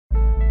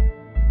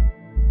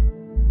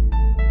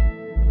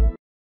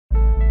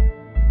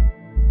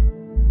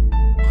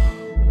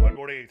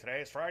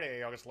Today is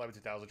Friday, August 11,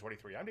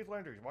 2023. I'm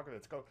Landry. Welcome to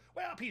Let's Go.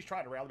 Well, Peace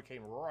tried to rally,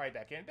 came right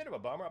back in. Bit of a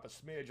bummer, up a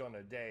smidge on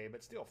the day,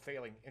 but still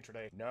failing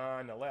intraday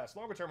nonetheless.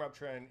 Longer term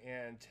uptrend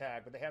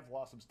intact, but they have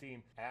lost some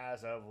steam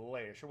as of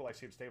late. Sure will I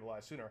see them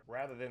stabilize sooner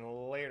rather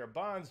than later.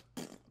 Bonds,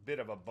 bit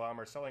of a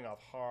bummer, selling off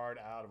hard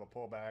out of a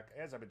pullback.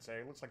 As I've been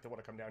saying, looks like they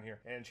want to come down here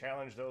and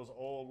challenge those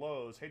old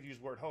lows. Hate to use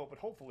the word hope, but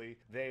hopefully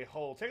they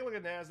hold. Take a look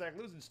at NASDAQ,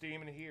 losing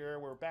steam in here.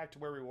 We're back to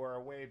where we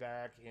were way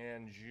back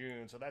in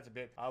June, so that's a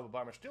bit of a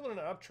bummer. Still in an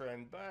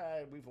uptrend, but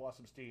we've lost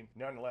some steam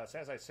nonetheless.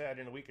 As I said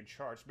in the weekend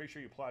charts, make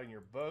sure you're plotting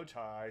your bow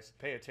ties.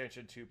 Pay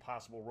attention to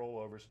possible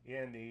rollovers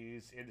in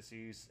these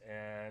indices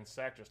and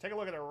sectors. Take a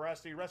look at the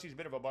Rusty. Rusty's a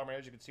bit of a bummer.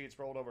 As you can see, it's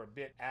rolled over a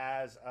bit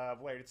as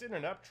of late. It's in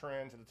an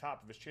uptrend to the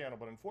top of his channel,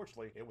 but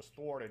unfortunately, it was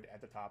thwarted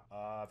at the top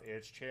of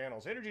its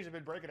channels. Energies have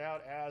been breaking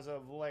out as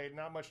of late.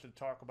 Not much to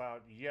talk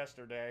about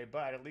yesterday,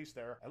 but at least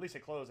they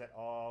closed at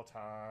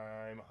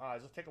all-time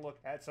highs. Let's take a look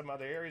at some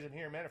other areas in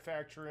here.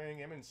 Manufacturing,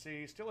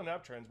 MNC, still in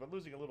uptrends, but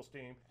losing a little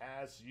steam,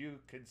 as you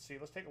can see.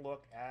 Let's take a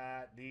look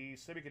at the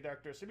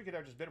semiconductor.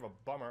 Semiconductor is a bit of a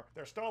bummer.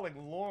 They're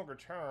stalling longer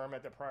term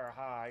at the prior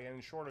high,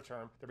 and shorter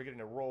term, they're beginning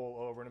to roll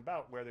over and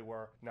about where they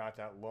were not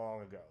that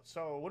long ago.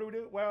 So what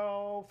do?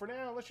 Well, for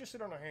now, let's just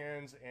sit on our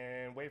hands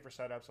and wait for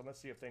setups, and let's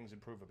see if things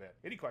improve a bit.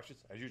 Any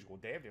questions? As usual,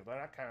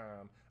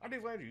 DaveDave.com. I'm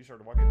Dave Landry. You sure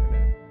to walk in the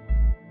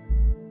minute.